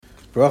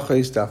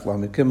Brachos, Daf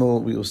Lamed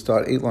Gimel. We will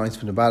start 8 lines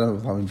from the bottom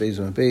of Lamed Beis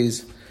and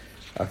Beis.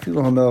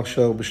 Afilu Hamelech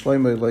Shel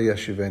B'Shlomo Lo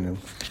Yashivenu.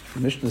 The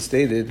Mishnah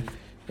stated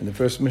in the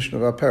first Mishnah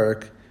of our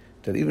parak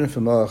that even if a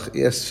Melech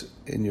asks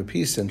in your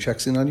peace and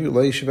checks in on you,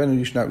 Lo Yashivenu,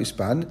 you should not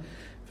respond.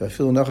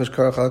 V'afilu Nachash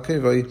Karach Al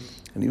Kevei,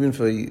 and even if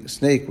a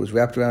snake was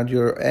wrapped around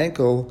your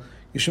ankle,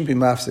 you shouldn't be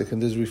mafsik,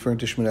 and this is referring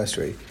to Shemon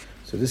Esrei.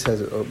 So this has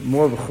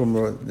more of a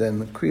chumrah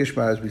than Kriya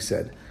Shema, as we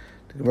said.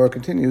 The Gemara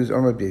continues,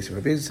 Amar Beis.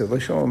 Beis said,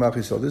 "L'shalom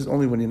Machisol." This is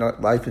only when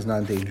life is not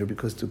in danger,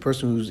 because the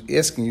person who's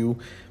asking you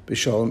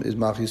b'shalom is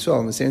Machisol.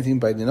 And the same thing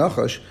by the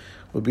Nachash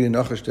would be a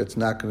Nachash that's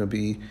not going to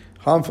be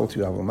harmful to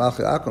you.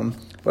 Malchei Akum.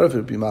 What if it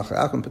would be Malchei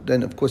Akum? But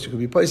then, of course, you could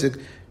be Paisik,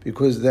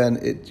 because then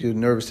you're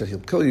nervous that he'll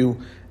kill you.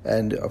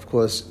 And of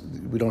course,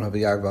 we don't have a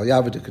Yag Val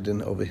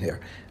Yavadikadin over here.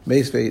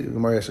 Meisvei, the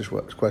Gemara asks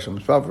a question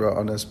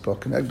on this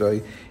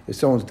Kenegdoi. If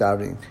someone's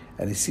doubting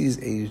and he sees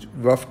a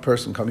rough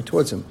person coming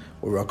towards him,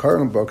 or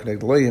Rakarim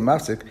Kenegdoi Lo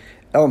Mafsik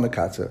El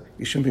Mekatza,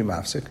 you shouldn't be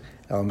Mafsik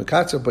El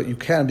Mekatza, but you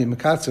can be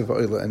Mekatza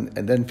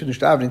and then finish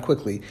davening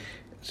quickly.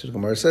 So the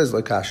Gemara says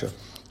like Kasha.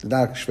 It's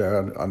not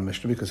shver on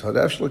Mishnah, because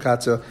Hadav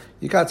Shlakatza,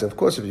 Yikatza. Of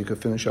course, if you could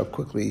finish up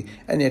quickly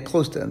and you're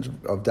close to the end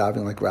of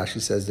davening, like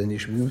Rashi says, then you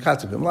should be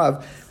Mikatza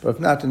B'Mlav. But if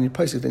not, then you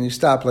place it, then you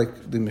stop,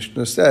 like the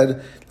Mishnah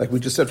said, like we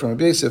just said from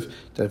Rabbi Yosef,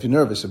 that if you're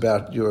nervous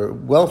about your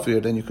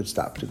welfare, then you could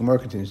stop. The Gemara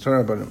continues. Turn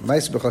about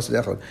Ma'aseh b'Chassid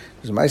Echad.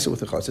 There's a Ma'aseh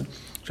with a Chassid.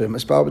 So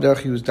Maspal B'Derech,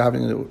 he was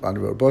davening on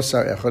the road.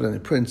 Bosar Echad, and the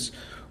prince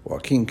or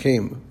a king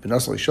came.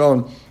 V'Nasal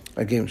Shalom,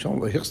 I gave him Shalom.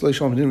 Hichsel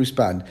Shalom, he didn't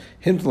respond.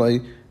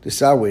 Himtlei. The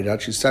Sah waited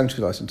out, she's sang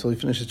tefillah until he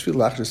finished his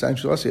tefillah. After sang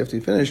tefillah, after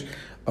he finished,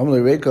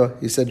 Amalei Reika,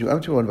 he said, "You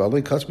empty one,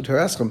 Valei Kasbet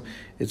Haraschem."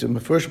 It's a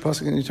first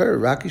pasuk in the Torah.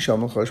 Raki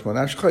Shalom Chosh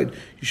Manash Chayid.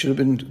 You should have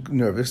been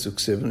nervous to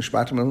Ksiv and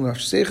Shmatim Elunash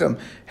Seichem.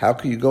 How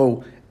could you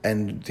go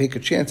and take a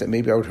chance that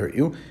maybe I would hurt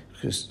you?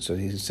 So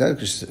he said,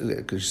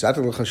 "Because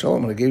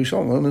when I gave you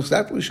shalom,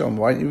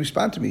 why didn't you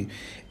respond to me?"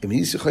 And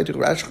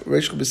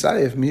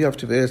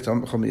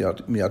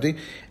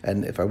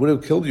if I would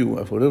have killed you,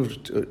 if I would have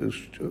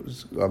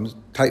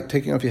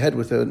taken off your head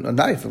with a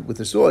knife, with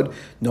a sword,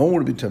 no one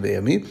would have been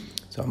taveh me.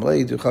 So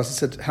Amalei the Chassid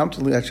said,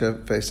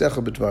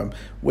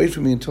 "Wait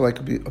for me until I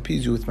could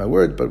appease you with my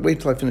word, but wait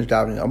till I finish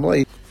davening."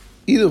 Amalei.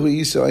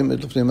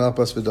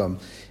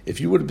 If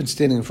you would have been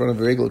standing in front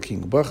of a regular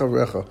king, and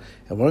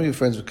one of your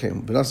friends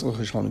came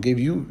and gave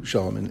you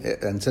shalom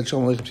and said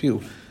shalom aleichem to you,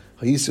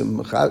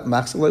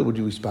 would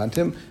you respond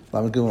to him?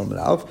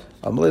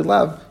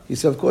 He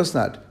said, of course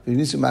not. And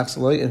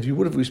if you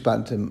would have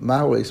responded to him,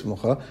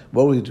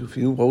 what would he do for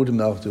you? What would the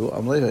Melech do?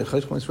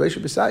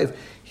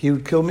 He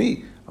would kill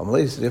me. So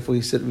therefore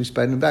he said,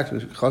 responding back.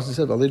 Therefore it's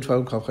a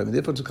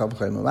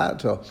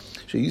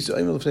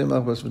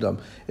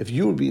if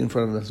you would be in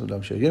front of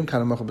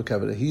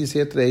Melech, he is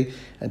here today,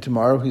 and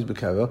tomorrow he's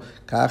Bekeva.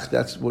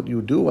 That's what you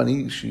would do when I'm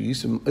in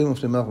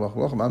the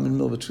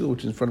middle of a tefillah, which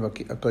is in front of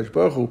HaKadosh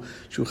Baruch Hu,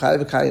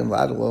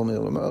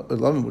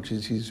 which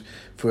is he's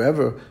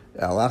forever.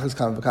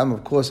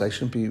 Of course, I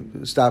shouldn't be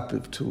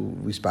stopped to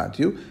respond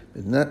to you.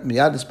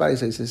 Miyad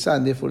despised his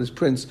son, therefore this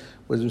prince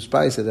was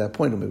despised at that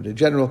point, or maybe the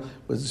general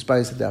was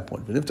despised at that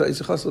point. But if and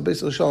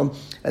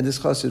this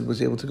chassid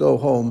was able to go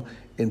home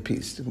in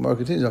peace. The Gemara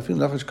continues. So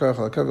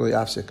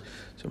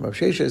Rav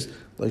Sheshes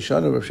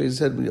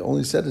said, we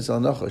only said this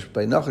on Nachash,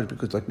 by Nachash,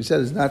 because like we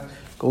said, it's not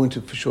going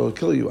to for sure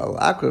kill you. Al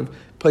Akrav,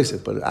 place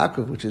it, but Al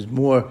Akrav, which is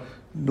more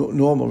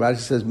normal, Rashi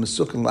says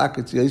Mesuk and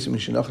Lakit Yasim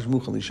Shinachash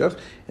Muchal Lishach,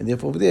 and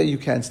therefore over there you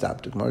can't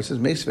stop. The Gemara says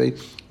Meisvei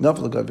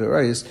Nafal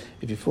Gavarayis.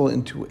 If you fall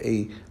into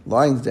a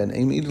lion's den,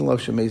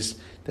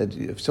 that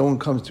if someone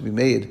comes to be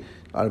made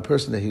on a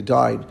person that he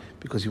died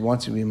because he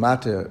wants to be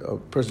mata a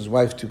person's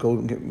wife to go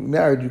and get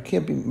married, you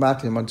can't be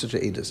mata him on such a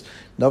edus.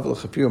 Nafal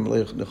Chafir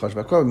Melech Nechash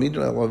Bakar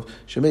Midon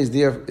Shemei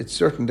there. It's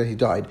certain that he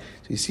died.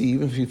 So you see,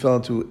 even if he fell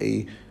into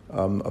a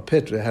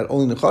pit that had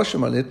only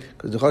nechashim on it,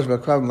 because nechashim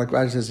b'akrav, like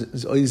Rashi says,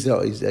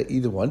 is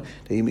either one.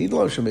 So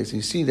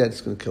you see that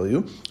it's going to kill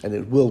you, and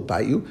it will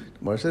bite you.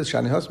 The Gemara says,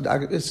 "Shani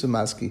husband is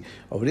samaski."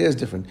 Over there is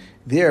different.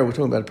 There, we're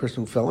talking about a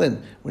person who fell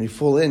in. When you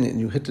fall in and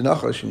you hit the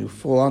nachash and you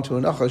fall onto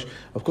a nachash,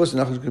 of course the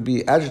nachash could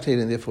be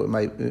agitated, and therefore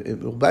it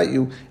will bite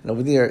you. And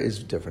over there is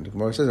different. The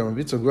Gemara says,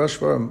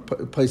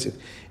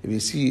 if you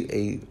see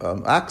a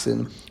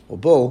oxen or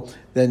bull,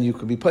 then you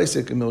could be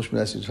paisik in Milsh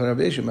Menesim.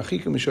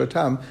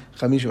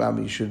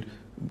 You should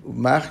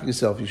mach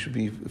yourself, you should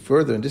be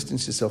further and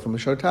distance yourself from a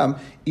shartam,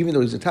 even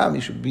though he's a tam,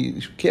 you should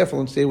be careful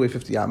and stay away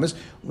 50 amas,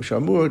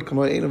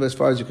 as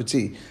far as you could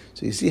see.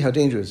 So you see how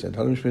dangerous it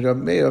is.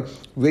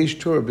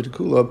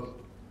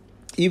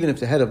 Even if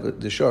the head of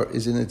the shar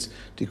is in its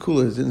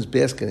tikula, is in its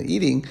basket and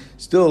eating,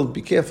 still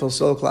be careful,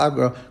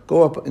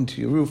 go up into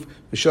your roof,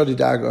 V'shadi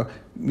daga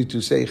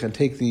mituseich, and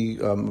take the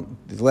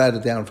ladder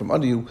down from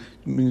under you,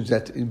 means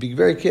that be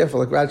very careful.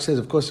 Like Raj says,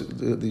 of course,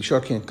 the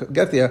shor can't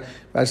get there.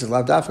 Raj says,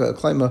 lav dafka, a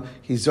climber,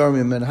 he's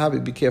zarmim and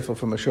habi, be careful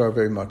from a shor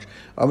very much.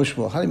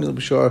 Amishmul, hanimil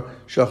b'shor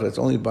shachar, it's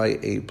only by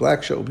a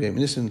black shor,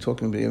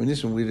 talking about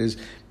ammunition, which is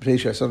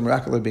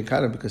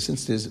because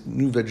since there's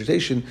new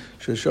vegetation,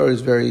 shor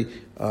is very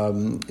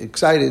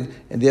excited,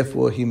 and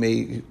therefore he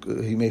may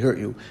hurt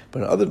you.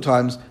 But at other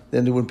times,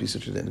 then there wouldn't be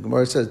such a thing. The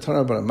Gemara says, that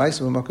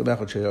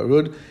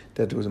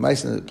there was a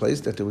mice in the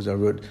place, that there was a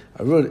rud.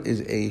 A rud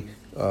is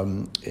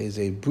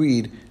a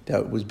breed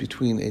that was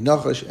between a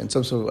nachash and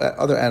some sort of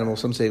other animal.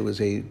 Some say it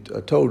was a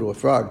toad or a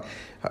frog.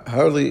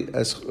 Hardly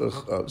as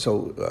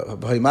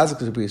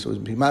Mazik is a breed, so it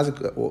was Mazik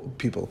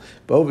people.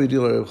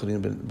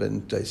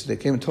 They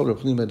came and told Reb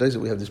Chanina ben Dosa,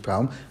 we have this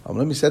problem.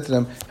 Let me say to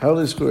them,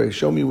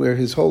 show me where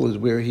his hole is,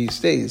 where he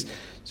stays.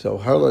 So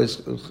they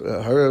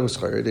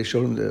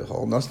showed him the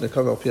hole. Reb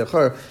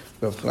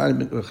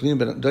Chanina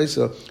ben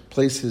Dosa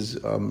placed his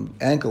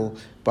ankle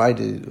by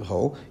the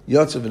hole.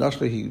 Yatzav and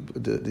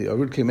the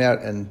arud came out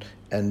and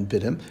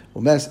bit him.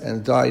 Umes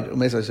and died.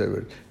 Umes I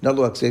said, not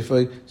like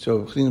Seifai.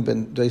 So Chanina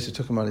ben Dosa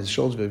took him on his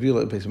shoulders.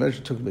 Bevila Beis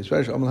Medrash took him Beis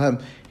Medrash. Amalham.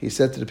 He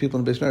said to the people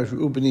in Beis Medrash,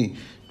 Ru'ubani,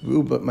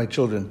 Ru'ub my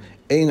children,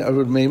 Ein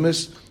arud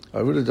meimus.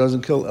 Arud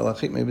doesn't kill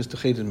elachit meimus to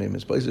chaytin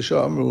meimus. But the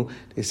Shah Amru,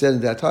 they said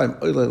at that time,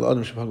 Oilay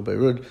l'adam shepagah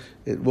b'arud.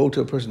 Woe to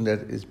a person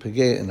that is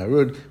pegei in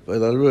arud,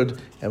 v'oilay arud,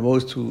 and woe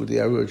to the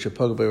arud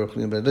shepagah by Reb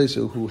Chanina ben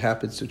Dosa, who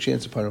happens to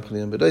chance upon Reb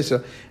Chanina ben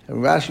Dosa. And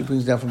Rashi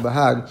brings down from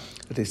Bahag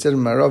that they said in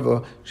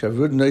Marava,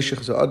 shavud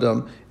noishich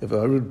adam. If a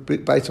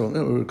arud bites on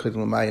arud, kedel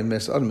l'mayim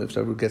mes adam. If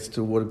the arud gets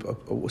to water,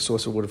 a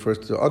source of water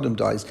first, the adam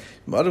dies.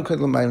 Adam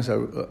kedel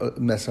l'mayim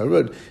mes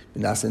arud.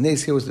 V'nasa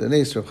nes, here was the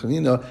nes Reb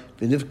Chanina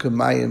v'nivka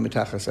mayim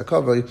mitachas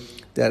hakavay,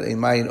 that a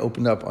mayin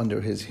opened up under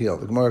his heel.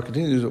 The Gemara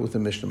continues with the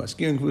Mishnah.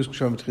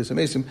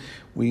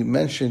 We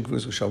mentioned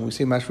Gvuz Gasham. We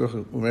say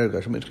Mashruch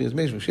Umergash. And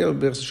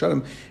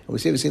we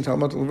say the same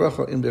Talmud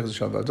Levracha in Berach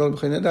Hashem. V'adol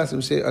b'chayin adas. And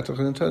we say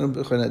Atachan Antanim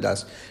b'chayin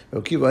adas.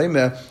 Kiva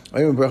Aimer,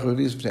 Aimer Bracha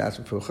Reviz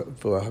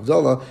for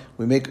Havdalah.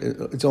 We make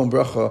its own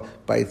bracha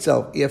by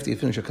itself. After you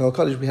finish a Kal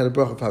Kaddish, we had a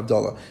bracha for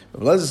Havdalah.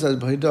 Rabbi Lezer says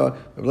B'Haidah.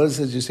 Rabbi Lezer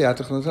says you say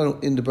Atachan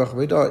Antanim in the bracha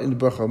B'Haidah, in the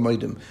bracha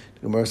Maidim.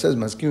 The Gemara says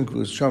Maskim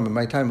Gvuz Gasham. In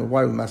my time,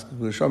 why we Maskim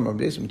Gvuz Gasham?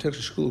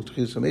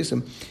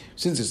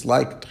 Since it's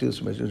like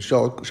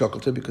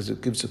Shakal because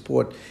it gives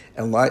support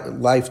and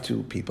life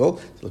to people,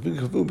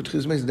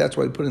 that's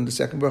why we put in the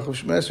second bracha of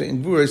Shemesra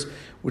in Vuris,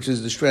 which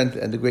is the strength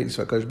and the greatness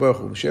of HaKadosh Baruch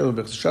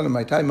Hu.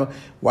 My time,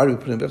 why do we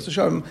put in Berach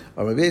Hashem?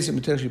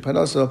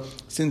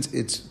 Since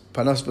it's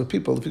panas for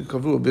people, the people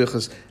kavu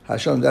birchas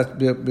Hashem, that's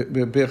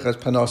birchas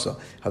panasa.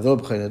 Havdol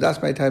b'chayin,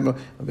 that's my time.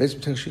 But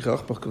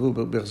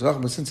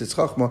since it's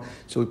chachma,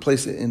 so we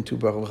place it into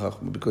bracha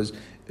chachma because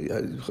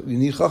you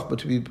need chachma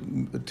to be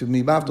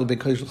mavdol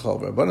b'keish l'chal.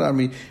 Rabbanan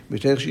army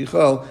b'teich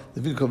shichal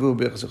the people kavu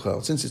birchas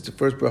chal. Since it's the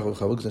first bracha of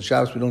chal, because on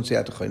Shabbos we don't say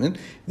atachayinin,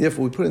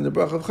 therefore we put in the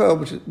bracha of chal,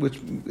 which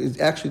is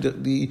actually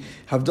the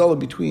havdalah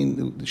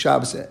between the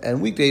Shabbos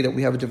and weekday that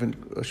we have a different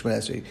Shemoneh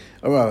Esrei.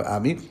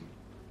 Ami.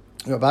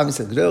 Rabbi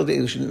said, that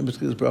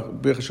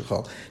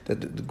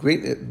the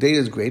great day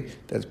is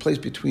great, that it's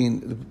placed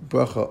between the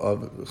bracha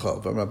of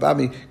Chal.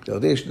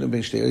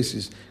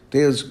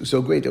 Day is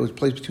so great that it was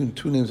placed between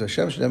two names of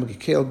Hashem.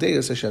 Kale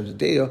Deus Hashem. The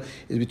Dea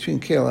is between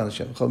Kale and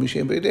Hashem. If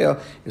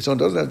someone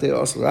doesn't have Dea,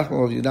 also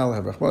Rachman of Yudal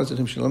have Rachman.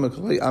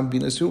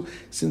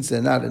 Since they're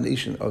not a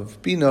nation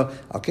of Bina,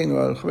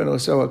 Baruch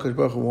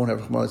won't have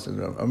Rachman.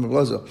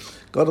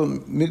 Gadol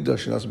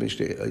Migdash and also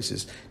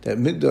Isis. That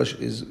Migdash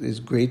is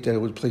great that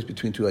it was placed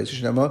between two Isis.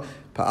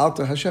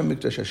 Pa'alta Hashem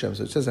Mikdash Hashem.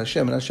 So it says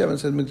Hashem and Hashem and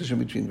it says Mikdash in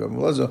between.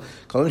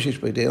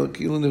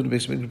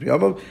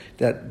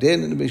 That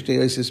then in the Beis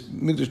Isis,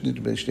 Mikdash need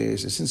to Beis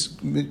Isis. Since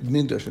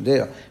Mikdash and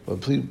Dea were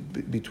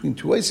between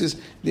two Isis,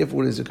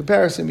 therefore there's a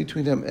comparison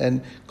between them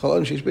and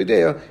Kalam Sheish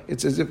Beidea.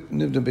 It's as if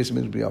Nivdam Beis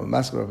Mikdash B'Yam.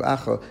 Masker of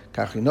Acha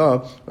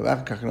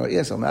Kachina,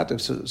 yes,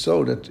 Al-Mativ,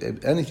 so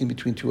that anything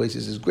between two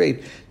Isis is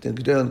great. Then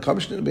Gedel and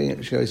Kamish are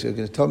going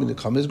to tell me the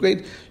Kam is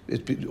great.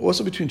 It's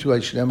also between two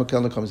Isis. Shnei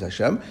Makel and Kam is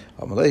Hashem.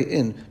 Amalei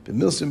in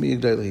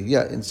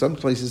yeah, in some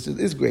places it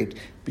is great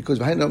because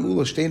behind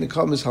Amula Shtein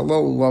Kam is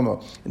Halal Lama.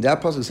 In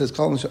that passage it says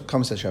Kam is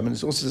Hashem, and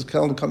it also says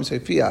Kam is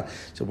Haifiyah.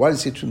 So why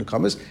does it say two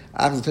Nekamas?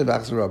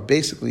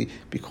 Basically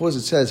because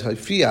it says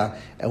Haifiyah,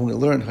 and when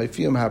we learn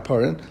Haifiyah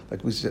Mahaparan,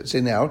 like we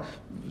say now,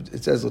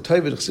 it says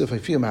L'Tayved Chsiv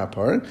Haifiyah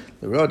Mahaparan,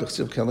 the Rod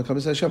Chsiv Kam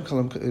is Hashem,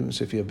 Kam is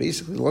Haifiyah.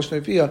 Basically, the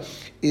Lashon Haifiyah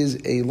is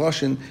a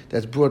Lashon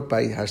that's brought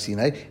by Har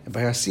Sinai, and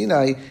by Har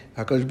Sinai,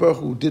 HaKadosh Baruch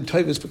Hu did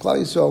Tayvus for Klal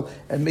Yisrael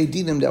and made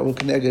dinim that were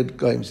connected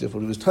Goyim.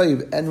 Therefore, it was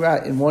Tayv and Ra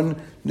in one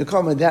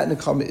Nekama. That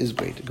Nekama is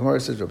great. The Gemara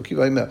says, Rabbi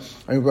Kiva Aimer,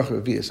 I'm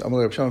Bracha Revius.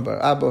 Amalei Rav Shimon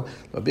Bar Abba,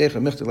 Rabbeich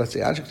Michta. Let's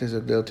say adjectives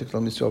that they'll take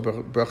on Yisrael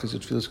brachas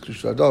of Tfilas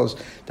Kedusha Ados.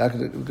 That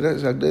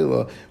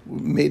Gdela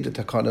made the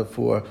takana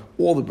for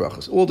all the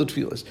brachas, all the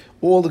Tfilas,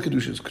 all the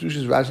Kedushas.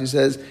 Kedushas Rashi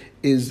says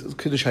is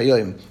Kiddush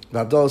Hayom,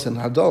 Havdalas and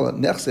Havdalah.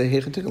 Nechse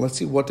Heichen Tikkan. Let's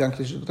see what Dan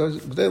Kedusha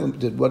Gdela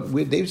did.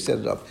 Where Dave set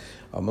it up.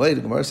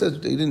 The Gemara says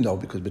they didn't know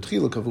because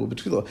betchila kavu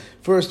betchila.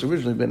 First,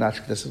 originally Ben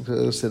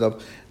Ashkenazi set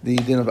up the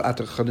din of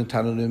Atach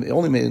Chanutanim. It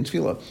only made in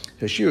tefillah.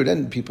 Hashir,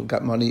 then people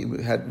got money,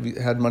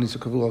 had money to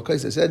kavu al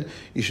kais. They said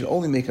you should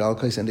only make it al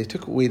kais, and they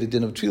took away the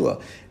din of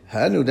tefillah.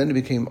 Hanu, then it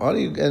became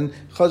ani and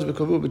chaz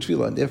b'kavu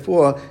b'tefillah, and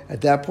therefore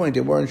at that point they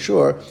weren't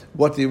sure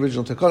what the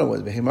original takana was.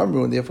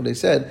 And therefore they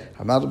said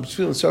hamadul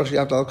b'tefillah sarshi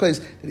after al kais,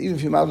 that even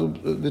if you madul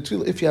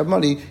b'tefillah, if you have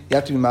money, you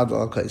have to be madul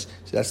al kais.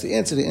 So that's the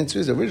answer. The answer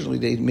is originally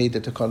they made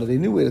the takana, they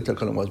knew where the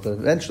takana was, but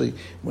eventually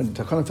when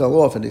the takana fell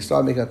off and they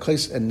started making a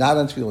kais and not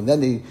on tefillah, and then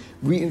they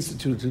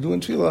reinstituted to do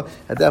in tefillah,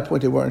 at that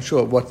point they weren't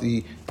sure what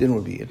the din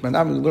would be. At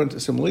Manami we learned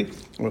similarly.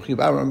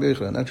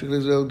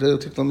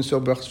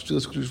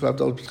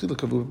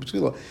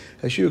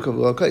 Hashir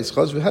kavu al kais,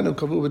 chaz v'hanu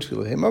kavu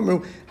b'tefillah. Hey,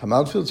 mamru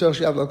hamal tefillah tzarich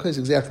she'avd al kais.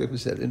 Exactly like we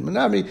said in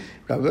Manami.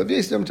 Rabbi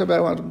Yisrael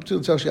tabai wanted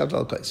tefillah tzarich she'avd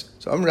al kais.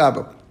 So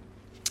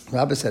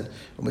Rabbi said,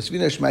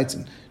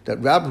 that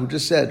Rabbi who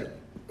just said.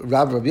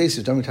 Rabbi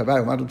Yosef,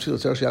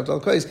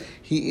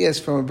 he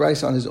asked from a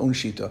brayso on his own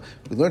shita.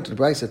 We learned to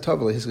the brayso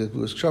Tavla his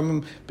was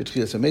Shamim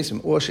B'tchilas Hamesim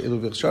or She'elu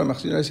V'Chshar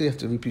Machzir Noisei. You have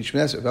to repeat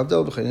Shemasa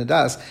Avdel B'Chayin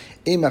Adas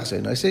Ein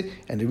Machzir Noisei,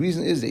 and the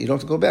reason is that you don't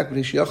have to go back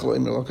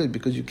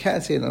because you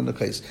can't say it on the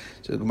case.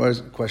 So the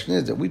Gemara's question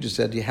is that we just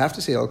said you have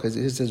to say al kais.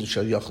 It says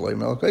Shal Yachal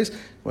Omer al kais.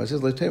 When it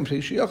says Leitem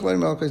Pnei Yachal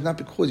Omer al kais, not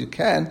because you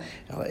can,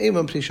 because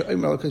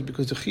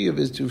the chiyuv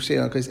is to say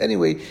al kais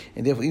anyway,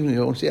 and therefore even if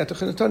you don't say Atach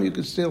Chanatan, you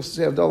can still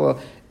say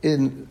Havdalah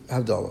in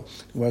Havdalah.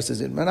 Where it says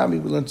in Manami,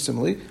 we learned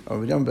similarly.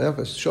 Rabbi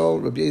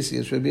Yesi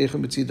is Rabbi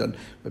Yechim B'Tzidon.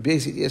 Rabbi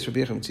Yesi is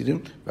Rabbi Yechim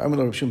B'Tzidim.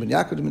 Rabbi Shimon ben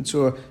Yaakov from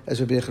Tzur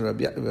as Rabbi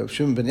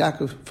Shimon ben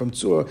Yaakov from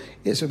Tzur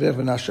is Rabbi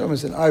Yechim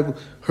Nashom. And I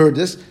heard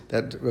this,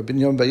 that Rabbi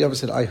Yom Bayav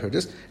said, I heard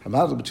this.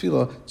 Hamadul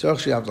B'Tfilah Tzarech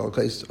She'avdal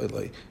Kais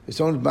Oilei. If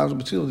someone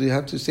Hamadul B'Tfilah, do you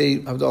have to say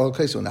Havdal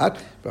Kais or not?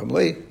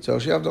 Ramlei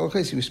Tzarech She'avdal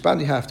Kais. You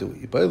respond, you have to.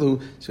 Yipailu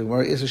so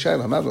Gemara is a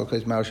Shaila Hamadul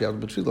Kais Mar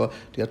She'avdal B'Tfilah. Do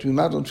you have to be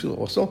Hamadul B'Tfilah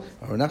also?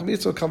 Or Nacham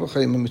Yitzchak Kav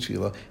Chayim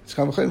B'Tfilah. It's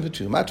Kamachayim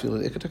B'Tfilah. Matfilah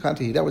the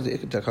Ikatakanta. That was the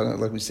Ikatakanta,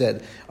 like we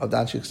said of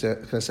Dan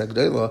Shekasek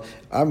Gdeila.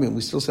 I mean,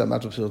 we still said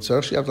Hamadul B'Tfilah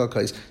Tzarech She'avdal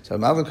Kais. So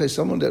Hamadul Kais,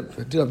 someone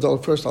that did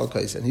Havdal first al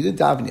Kais, and he didn't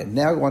daven yet.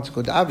 Now he wants to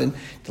go daven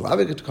to Lav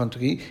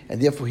Ikatakanta,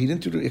 and therefore he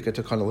didn't do the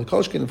Ikatakanta. Like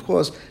Kolshkin, of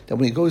course, that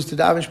when he goes to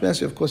daven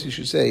Shmesi, of course he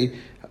should say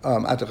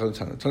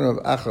Atachanatan. Tanur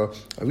of Acha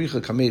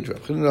Aricha Kamedra.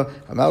 Chinura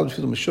Hamadul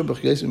B'Tfilah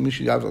Meshubach Yesim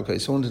Mishu Yavdal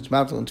Kais. Someone that's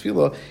Madal and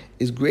Tefillah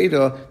is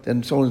greater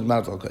than someone who's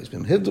Madal Kais.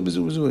 And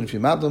if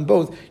you're Madal on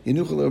both, you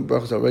nuchal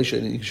brachas al Reisha,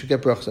 and you should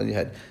get brachas on your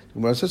head.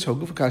 When it says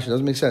Hagufa Kasha,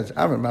 doesn't make sense.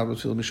 Amar Madal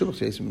Tefillah Meshubach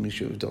Yesim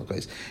Mishu Yavdal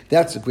Kais.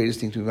 That's the greatest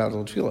thing to be Madal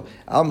and Tefillah.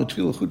 Alma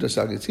Tefillah Chuda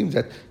Sag. It seems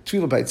that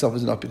Tefillah by itself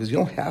is enough because you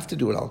don't have to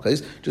do it al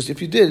Kais. Just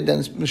if you did, then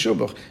it's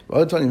Meshubach.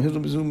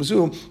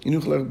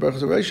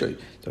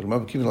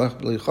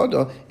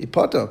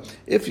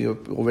 If you're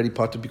already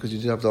parted because you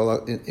did have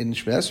the in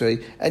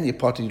Shemesrei, and you're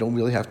parted, you don't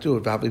really have to.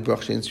 Rabbi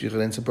Brachshe and Tzricha,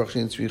 then some Brachshe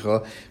and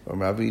Tzricha,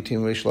 from Rabbi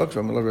Tim Reish Lok,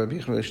 from Rabbi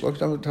Yechim Reish Lok,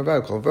 from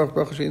Tavav, called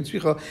Brachshe and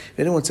Tzricha. If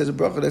anyone says a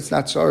bracha, that's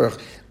not Sarach.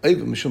 It's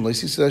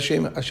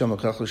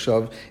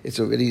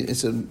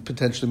a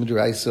potentially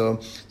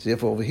Midraisa. So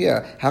therefore over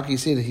here, how can you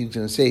say that he's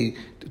going to say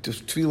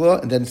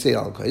Tefillah and then say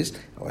Al Kais?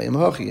 The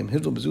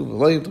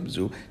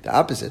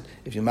opposite.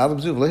 If you're Madal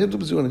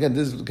B'Zuv, and again,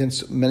 this is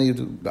against many of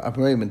the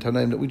Aparayim and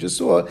Tanaim that we just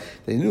saw,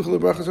 that you should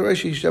have brachas al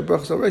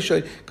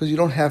Reisha, because you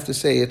don't have to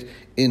say it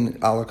in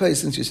Al Kais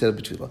since you said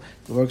it B'Tefillah.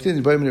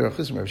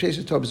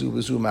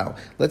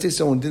 Let's say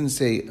someone didn't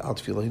say Al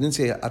Tefillah, he didn't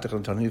say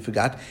Atachanatan, he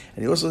forgot,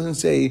 and he also didn't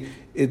say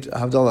it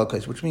Havdal Al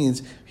Kais, which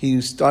means he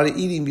started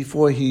eating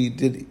before he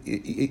did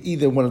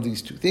either one of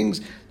these two things.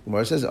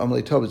 Gemara says, then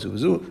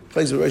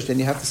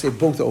you have to say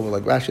both over,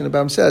 like Rashi and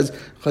Abam says, you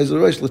have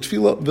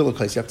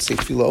to say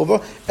tefillah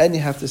over, and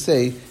you have to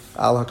say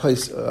al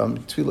hakais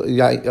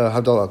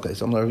havdal al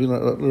kais.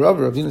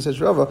 Ravina says,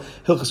 Rava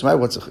hilchas mai.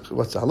 What's the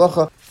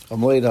halacha? The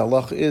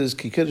halacha is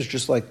ki kiddush,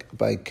 just like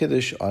by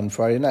kiddush on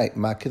Friday night.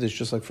 Ma kiddush,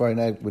 just like Friday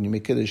night when you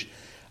make kiddush.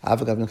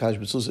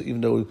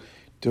 Even though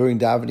during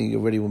davening you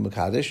already were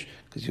mekadesh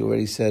because you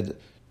already said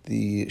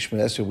the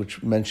Shemini Esrei,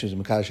 which mentions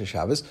Mekadesh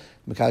Shabbos,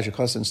 Mekadesh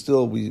Kosan,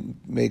 still we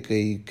make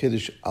a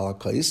Kiddush ala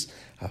Kais,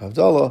 have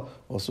Havdalah,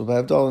 also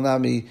by Havdalah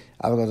Nami,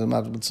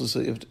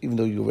 even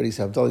though you already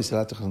say Havdalah, you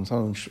said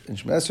Atachanatan in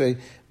Shemini Esrei,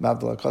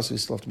 Mavdalah Kosan, you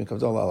still have to make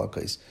Havdalah ala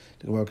Kais.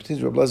 The Gemara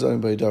continues, Rabbi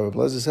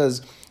Lezer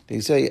says, they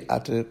say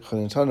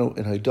Atachanatan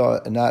in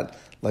Haidah, and not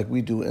like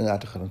we do in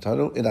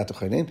Atachanatan, in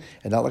Atachanin,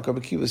 and not like Rabbi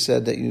Kiva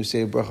said that you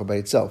say a bracha by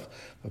itself.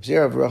 Rabbi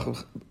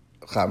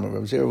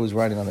Zera was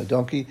riding on a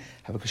donkey.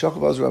 Rabbi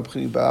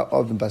Chiya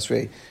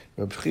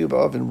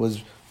bar Avin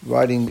was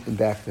riding in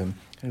back of him,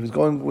 and he was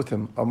going with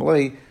him.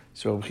 Amalei.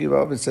 So Rabbi Chiya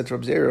bar Avin said to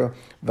Rabbi Zera,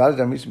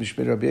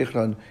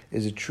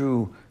 is it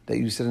true that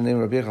you said the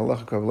name of Rabbi Yechon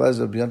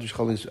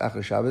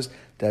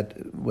that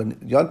when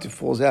Yontif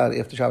falls out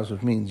after Shabbos,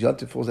 which means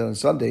Yontif falls out on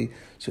Sunday,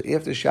 so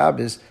after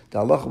Shabbos, the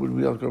halacha would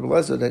be like Rabbi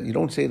Lezer that you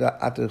don't say that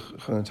at the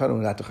Chanatanu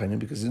and at the Chayin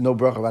because there's no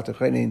bracha of at the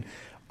Chayin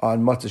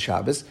on Matzah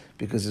Shabbos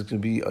because it's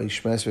going to be a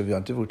Shmones Esrei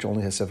Yontiv, which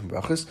only has 7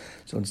 brachas.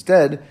 So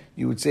instead,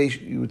 you would say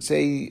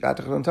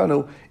Atachon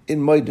Tanu in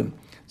Moedim.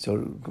 So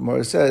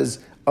Gemara says,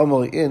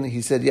 Amali in,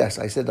 he said, yes,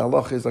 I said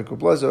halacha is like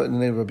Reb Lezer in the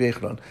name of Rabbi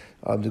Yechanan.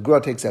 The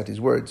Gemara takes out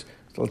these words.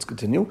 So let's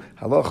continue.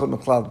 Halacha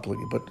meklal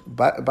pligi.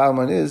 But bottom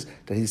line is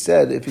that he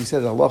said, if he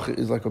said halacha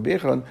is like Rabbi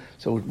Yechanan,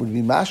 so it would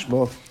be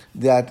mashma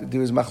that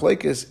there is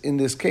machlekes in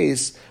this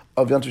case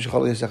of Yom Tov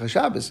Shechal Yisach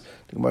Shabbos.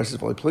 The Gemara says,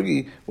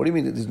 pligi. What do you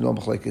mean that there's no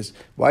machlekes?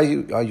 Why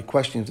are you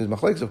questioning if there's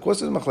machlekes? Of course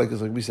there's machlekes,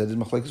 like we said, there's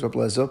machlekes Reb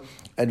Lezer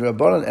and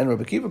Rabbanan and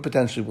Rabbi Akiva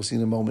potentially, we'll see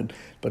in a moment.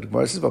 But the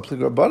Gemara says,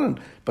 pligi Rabbanan,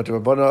 but the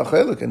Rabbanan are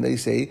chelik, and they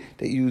say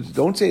that you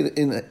don't say it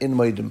in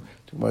Moedim.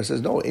 The Gemara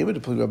says, no, aim to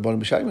pligi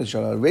Rabbanan b'shayim is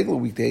a regular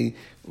weekday,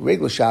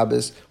 regular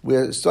Shabbos,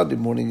 where Sunday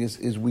morning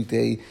is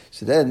weekday.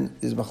 So then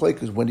is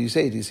machlekes. When do you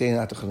say it? Do you say in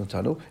Atachon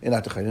Tanu, in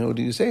Atachon, or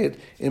do you say it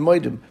in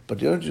Moedim? But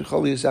the Yom Tov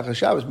Shechal Yisach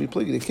Shabbos, me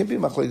pligi, there can't be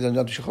machlekes on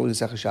Yom Tov Shechal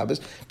Yisach Shabbos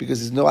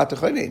because there's no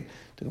Atachon.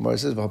 The Gemara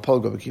says, Rabbi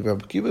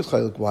Akiva is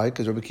chaylik. Why?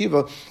 Because Rabbi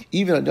Akiva,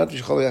 even on Yom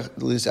Tov Shechal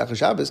Yisach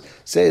Shabbos,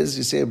 says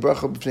you say a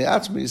bracha b'fnei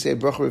atzma, you say a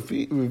bracha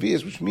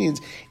revius, which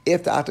means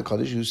after Atah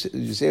Kodesh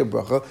you say a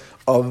bracha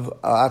of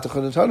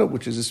Atachon Tanu,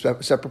 which is a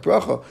separate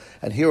bracha.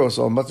 And here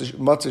also on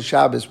Matzah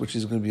Shabbos, which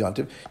is going to be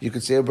Yontiv, you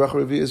could say a bracha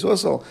revius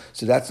also.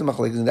 So that's the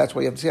machlekes, and that's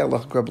why you have to say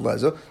halacha Rabbi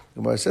Lezer.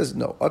 The Gemara says,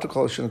 no, the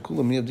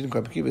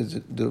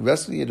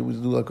rest of the year we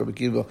do like Rabbi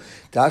Akiva.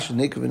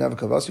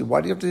 Why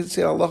do you have to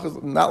say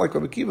halacha not like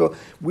Rabbi Akiva?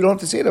 We don't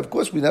have to say it. Of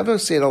course, we never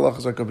say it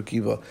halacha like Rabbi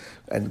Akiva.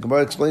 And the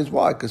Gemara explains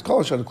why. Because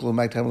what's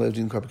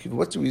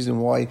the reason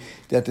why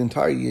that the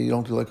entire year you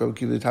don't do like Rabbi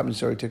Akiva? The time you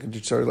started taking,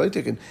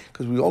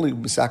 because we only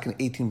misaken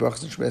 18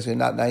 brachas in Shmones Esrei,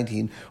 not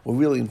 19. Or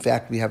really, in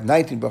fact, we have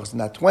 19 brachas and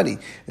not 20.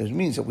 It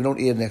means that we don't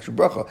add an extra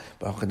bracha.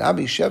 But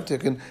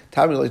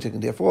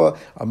therefore,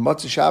 on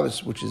Matzah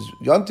Shabbos, which is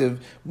Yontiv,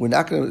 we're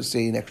not going to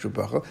say an extra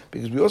bracha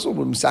because we also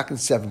would misaken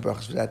 7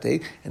 brachas for that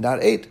day and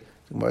not 8.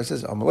 The Gemara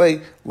says,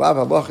 Amalei, Lav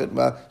halachet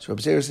ma. So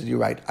Rabbi Zera said, you're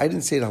right. I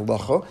didn't say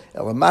halacha,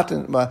 ela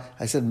matan ma.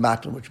 I said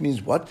matan, which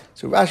means what?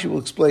 So Rashi will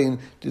explain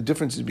the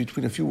differences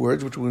between a few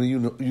words, which we're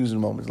going to use in a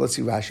moment. Let's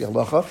see Rashi.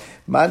 Halacha,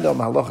 mandam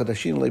halacha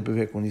dashin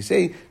leibevik. When you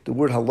say the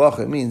word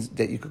halacha, it means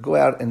that you could go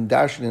out and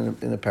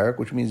darshan in a parak,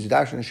 which means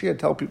darshan and shir,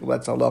 tell people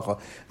that's halacha.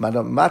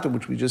 Mandam matan,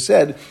 which we just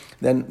said,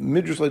 then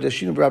midrash le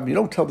dashin rabbim. You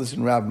don't tell this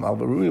in rabbim.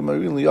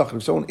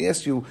 If someone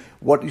asks you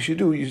what you should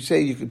do, you say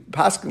you could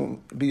paskin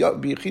be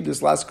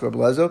yechidus las Rabbi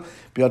Lezer.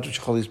 Then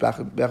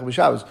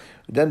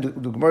the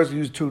Gemara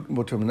used 2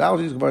 more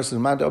terminologies. The Gemara says,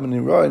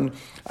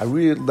 I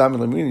read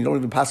you don't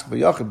even pass for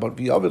Yachid, but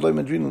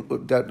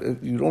that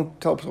you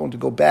don't tell someone to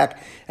go back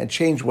and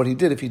change what he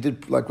did if he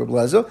did like Rabbi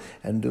Lezer.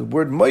 And the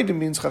word Moedim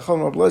means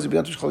Chacham Rabbi Lezer,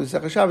 B'yom Tov Shechal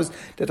Yisach Shabbos,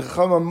 that the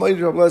Chacham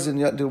Moedim Rabbi Lezer in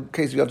the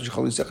case of B'yom Tov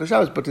Shechal Yisach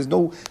Shabbos, but there's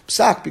no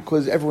psak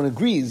because everyone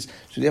agrees.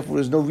 So therefore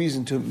there's no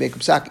reason to make a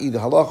psak either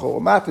halacha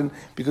or matan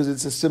because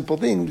it's a simple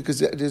thing because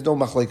there's no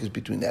machlekes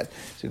between that.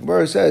 So the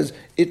Gemara says,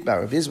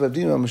 Itmar, Rav Yisrael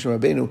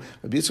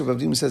Rabbi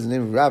Yisrael says the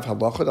name of Rav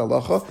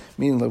halacha,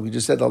 meaning like we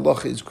just said,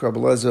 halacha is Rabbi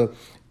Lezer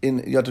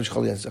in Yom Tov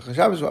Shechal Yisach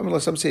Shabbos.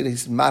 Some say that he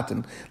said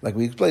matan, like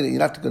we explained it. You're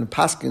not going to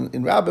pass in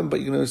Rabbim,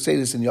 but you're going to say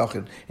this in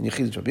Yachid. In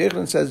Yechidus Rabbi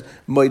Yechanan says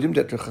Moedim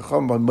that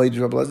Chacham by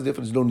Moedim Rabbi Lezer.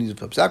 Therefore, there's no need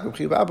for psak.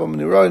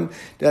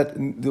 That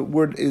the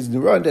word is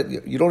niron that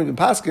you don't even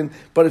pass in.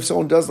 But if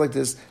someone does like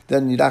this,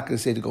 then you're not going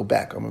to say to go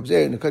back.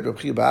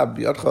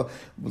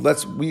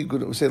 Let's we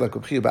could say like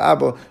Rabbi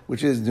Abba,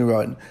 which is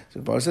niron. So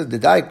the Gemara says the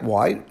daik.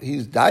 Why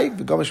he's daik?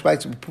 Because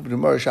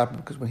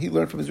when he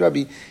learned from his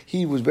Rebbe,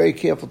 he was very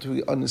careful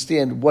to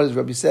understand what his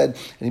Rebbe said,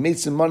 and he made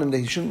some money that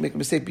he shouldn't make a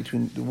mistake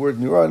between the word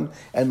niron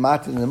and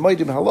matan and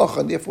moedim halacha,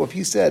 and therefore if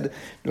he said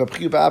Rabbi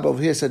Chiya Abba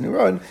over here said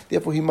niron,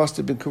 therefore he must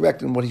have been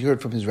correct in what he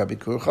heard from his Rebbe.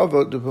 The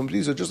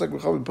Pumbliza, just like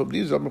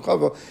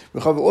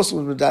Rechava also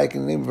was medayik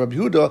in the name of Rabbi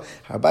Yehuda.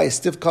 Habayis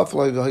stiff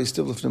kafla, he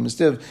stiff lifnim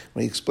stiff.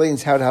 When he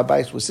explains how the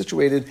Habayis was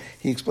situated,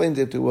 he explained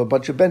that there were a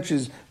bunch of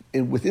benches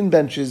within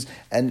benches,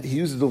 and he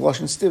uses the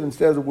lashon stiv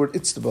instead of the word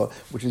itztaba,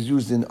 which is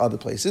used in other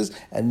places.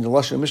 And in the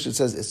lashon Mishnah it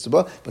says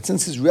itztaba, but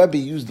since his Rebbe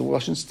used the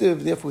lashon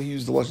stiv, therefore he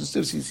used the lashon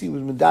stiv. So he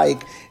was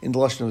medayik in the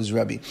lashon of his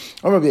Rebbe.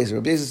 Rabbi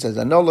Yezer says,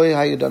 I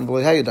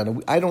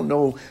don't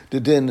know the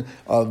din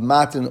of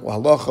matan or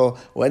halacha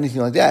or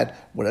anything like that.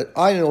 What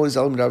I know is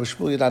Rabbi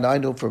Shmuel. I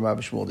know from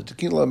Rabbi Shmuel the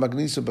tequila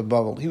magnisa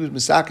b'Bavel. He was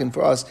misakin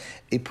for us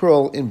a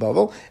pearl in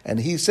Bavel, and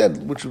he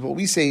said, which is what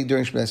we say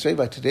during Shmones Esrei,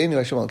 by today,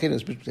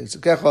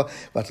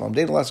 Lam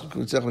Dein Las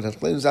Kutzach with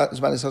Hatlein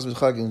Zman is Hasbet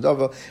Chag in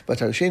Dava, but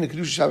Harishena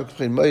Kedusha Shabbat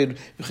Kfrein Moed,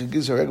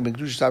 V'Chigiz Hareg Ben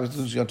Kedusha Shabbat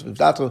Kedusha Yontav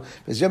V'Dato,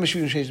 V'Zem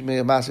Meshuvim Sheish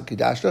Mei Masa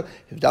Kedashta,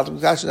 V'Dato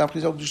Kedashta Nam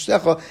Kedusha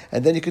Kedusha,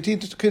 and then you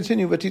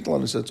continue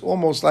V'Titlan. So it's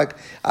almost like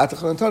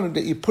Atachon Tanu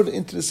that you put it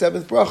into the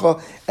 7th bracha,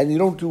 and you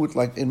don't do it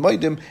like in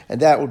Moedim, and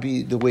that would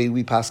be the way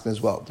we paskin as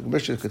well. The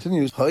Mishnah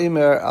continues.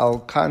 Ha'Imer Al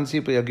Kan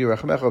Zipa Yagir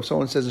Rachmecha. If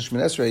someone says in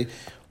Shmones Esrei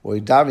or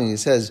davening, he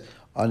says,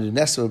 on the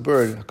nest of a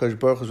bird, HaKadosh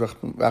Baruch Hu's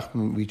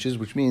Rachman reaches,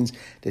 which means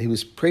that he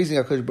was praising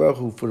HaKadosh Baruch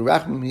Hu for the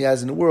Rachman he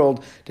has in the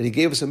world, that he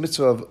gave us a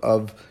mitzvah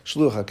of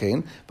Shluch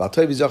HaKain,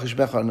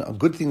 on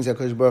good things that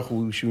HaKadosh Baruch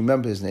Hu, we should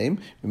remember his name,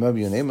 remember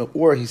your name,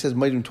 or he says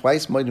Maidim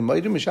twice,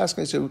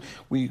 Maidim, so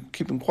we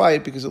keep him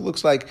quiet because it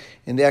looks like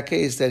in that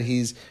case that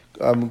he's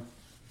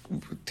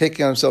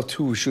taking on himself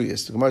two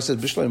Rishuyas. The Gemara says,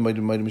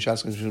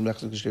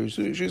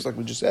 like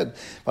we just said.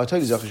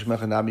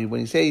 When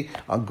you say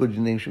on good,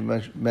 your name should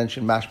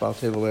mention Mashbal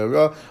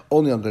Teva,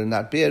 only on good and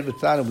not bad.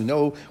 But we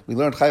know, we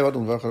learned a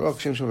person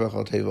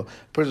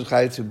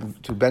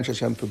chayav to bench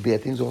Hashem for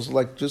bad things,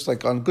 also just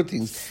like on good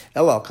things.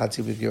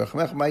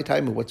 My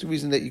time, what's the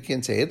reason that you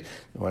can't say it?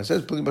 The Gemara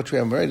says, there's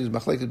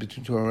machlekes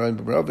between two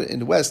Amorim in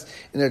the west,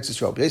 in Eretz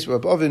Yisrael.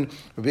 Between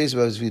Rabbi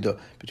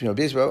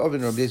Yisrael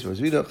Oven and Rabbi Yisrael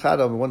Zvida,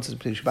 Chadav, one says,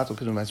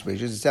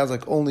 it sounds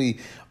like only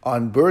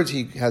on birds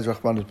he has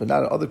Rachmanus, but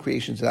not on other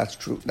creations. That's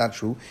true. Not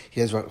true. He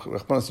has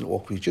Rachmanus in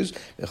all creatures.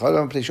 It's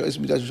making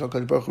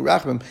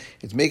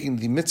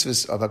the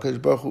mitzvahs of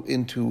HaKadosh Baruch Hu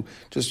into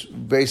just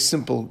very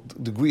simple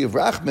degree of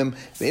Rachmim.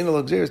 They ain't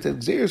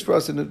Xeris for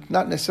us, and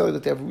not necessarily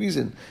that they have a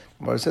reason.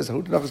 It says, there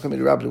was a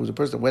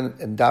person that went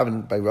and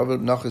davened by Rav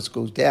Nachas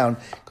goes down,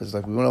 because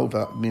like we went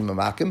over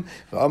Mimamakim.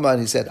 And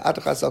he said,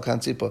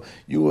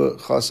 you were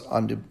chas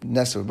on the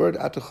nest of a bird,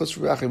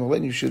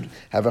 you should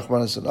have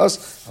Rachmanis on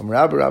us.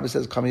 Rabbi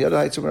says,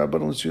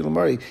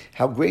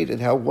 how great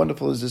and how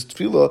wonderful is this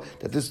tefillah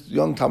that this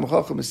young Talmid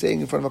Chacham is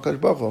saying in front of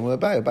HaKadosh Baruch Hu.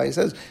 Abai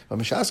says, we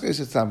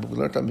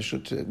learned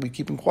we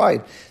keep him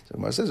quiet. So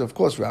Gemara says, of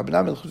course, Rabbi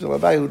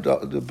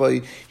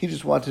he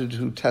just wanted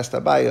to test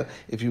Abaya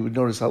if you would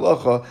notice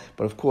halacha.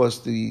 But of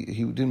course, he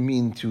didn't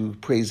mean to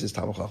praise his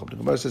Talmid Chacham. The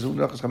Gemara says, a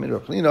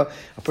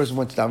person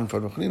went to daven in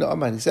front of Chanina,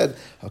 and he said,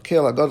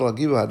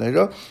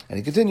 and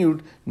he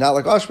continued, not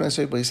like Ashman,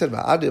 but he said,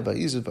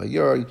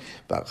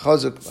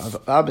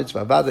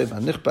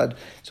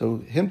 so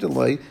him to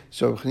lay,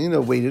 so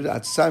Chanina waited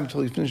at the time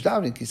until he finished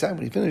davening.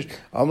 When he finished,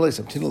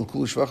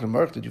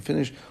 did you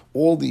finish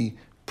all the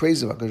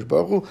praise of HaKadosh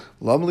Baruch Hu?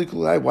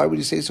 Why would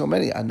you say so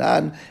many?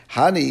 Anan,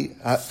 Hani,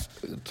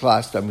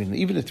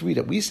 even the three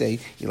that we say,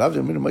 he loved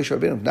him, Moshe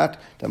Rabbeinu, not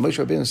that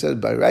Moshe Rabbeinu said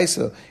by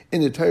Raisa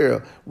in the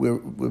Torah, where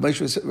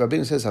Moshe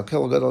Rabbeinu says,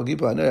 Hakel Gadol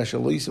Giba, Aner, Asher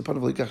Lo Yisapon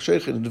of Likach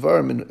Sheikh, in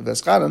Devarim, in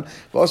Veschanan,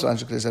 but also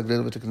Anshe Kles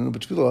Agdela, V'Tekanu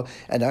B'Tfilah,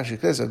 and Anshe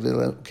Kles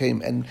Agdela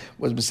came and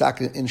was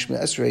Mesak in Shema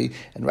Esrei,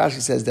 and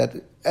Rashi says that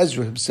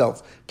Ezra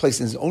himself placed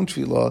in his own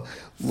tefillah,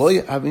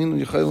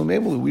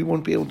 we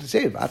won't be able to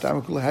say it.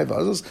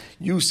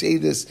 You say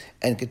this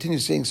and continue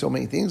saying so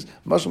many things.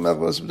 It's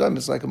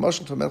like a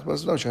mashal to Melech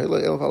Bas.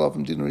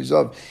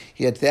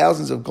 He had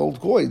thousands of gold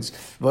coins,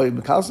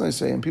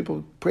 and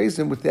people praised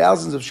him with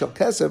thousands of shel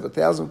kesef,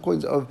 1,000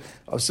 coins of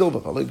silver.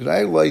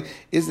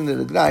 Isn't it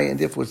a gnai? And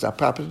therefore it's not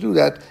proper to do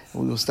that.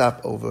 And we will stop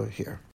over here.